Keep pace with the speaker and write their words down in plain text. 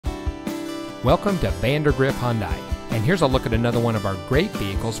Welcome to Vandergriff Hyundai, and here's a look at another one of our great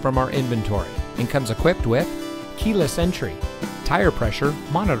vehicles from our inventory, and comes equipped with keyless entry, tire pressure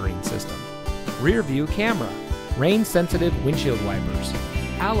monitoring system, rear view camera, rain sensitive windshield wipers,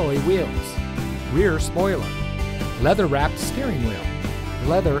 alloy wheels, rear spoiler, leather wrapped steering wheel,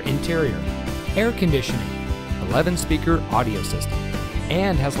 leather interior, air conditioning, 11 speaker audio system,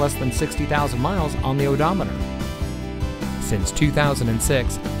 and has less than 60,000 miles on the odometer. Since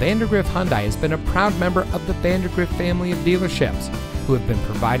 2006, Vandergriff Hyundai has been a proud member of the Vandergriff family of dealerships, who have been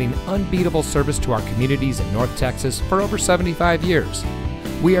providing unbeatable service to our communities in North Texas for over 75 years.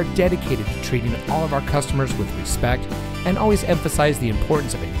 We are dedicated to treating all of our customers with respect and always emphasize the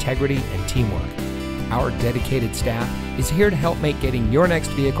importance of integrity and teamwork. Our dedicated staff is here to help make getting your next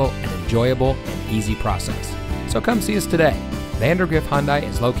vehicle an enjoyable and easy process. So come see us today. Vandergriff Hyundai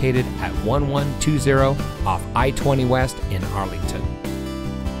is located at 1120 off I-20 West in Arlington.